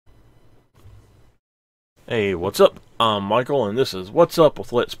Hey, what's up? I'm Michael, and this is What's Up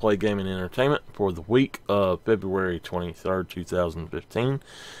with Let's Play Gaming Entertainment for the week of February 23rd, 2015.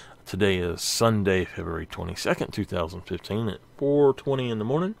 Today is Sunday, February 22nd, 2015 at 4:20 in the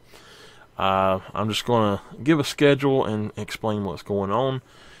morning. I'm just going to give a schedule and explain what's going on.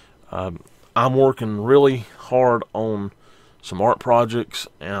 I'm working really hard on some art projects,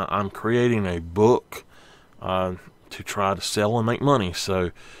 and I'm creating a book to try to sell and make money.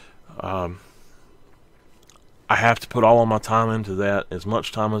 So, I have to put all of my time into that, as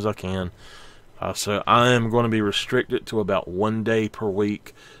much time as I can. So I am going to be restricted to about 1 day per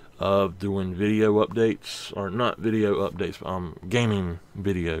week of doing video updates, or not video updates, but gaming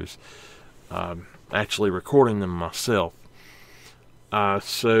videos. Actually recording them myself.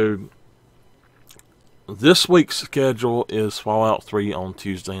 So this week's schedule is Fallout 3 on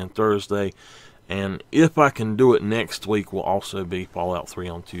Tuesday and Thursday. And if I can do it next week, will also be Fallout 3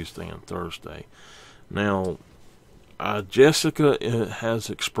 on Tuesday and Thursday. Now, Jessica has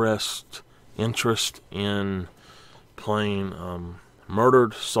expressed interest in playing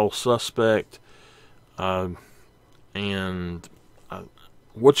Murdered Soul Suspect and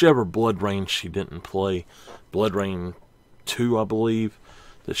whichever Blood Rain she didn't play, Blood Rain 2, I believe,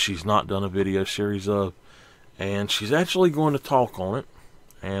 that she's not done a video series of, and she's actually going to talk on it,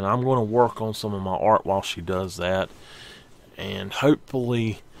 and I'm going to work on some of my art while she does that, and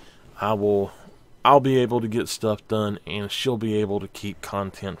hopefully I'll be able to get stuff done, and she'll be able to keep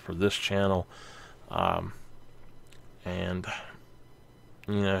content for this channel, and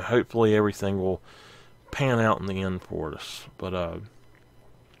you know, hopefully everything will pan out in the end for us. But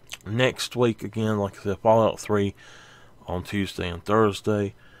next week, again, like I said, Fallout 3 on Tuesday and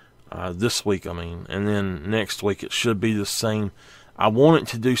Thursday. This week, I mean, and then next week it should be the same. I wanted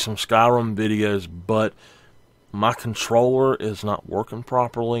to do some Skyrim videos, but my controller is not working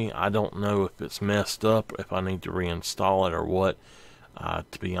properly. I don't know if it's messed up, if I need to reinstall it or what.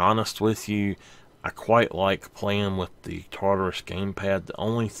 To be honest with you, I quite like playing with the Tartarus gamepad. The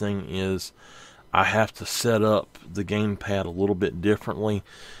only thing is I have to set up the gamepad a little bit differently,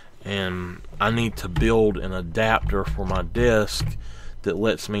 and I need to build an adapter for my desk that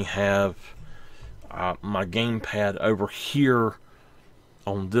lets me have my gamepad over here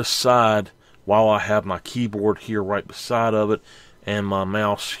on this side, while I have my keyboard here right beside of it and my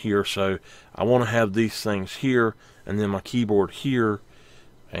mouse here. So I want to have these things here and then my keyboard here,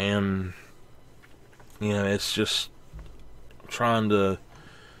 and you know, it's just trying to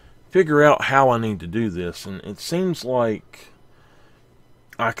figure out how I need to do this. And it seems like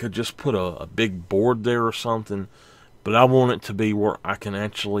I could just put a big board there or something, but I want it to be where I can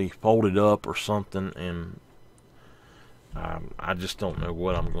actually fold it up or something, and I just don't know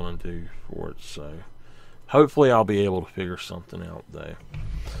what I'm going to do for it. So hopefully I'll be able to figure something out though.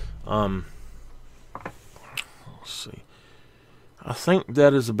 Let's see. I think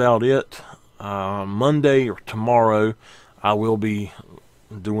that is about it. Monday or tomorrow I will be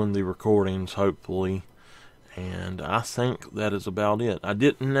doing the recordings, hopefully. And I think that is about it. I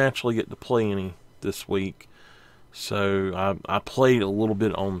didn't actually get to play any this week, so I played a little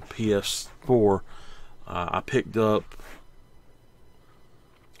bit on PS4. I picked up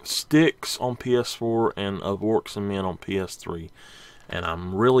Styx on PS4 and Of Orcs and Men on PS3, and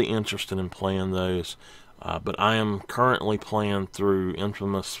I'm really interested in playing those, but I am currently playing through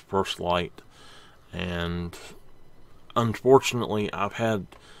Infamous First Light, and unfortunately I've had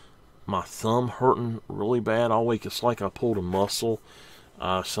my thumb hurting really bad all week. It's like I pulled a muscle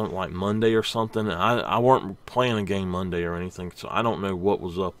something like Monday or something. I weren't playing a game Monday or anything, so I don't know what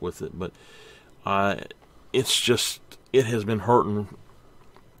was up with it, but it's just, it has been hurting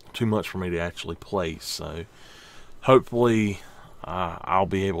too much for me to actually play. So hopefully I'll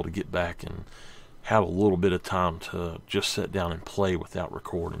be able to get back and have a little bit of time to just sit down and play without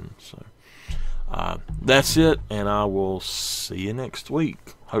recording. So that's it, and I will see you next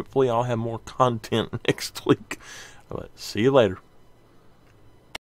week. Hopefully I'll have more content next week, but see you later.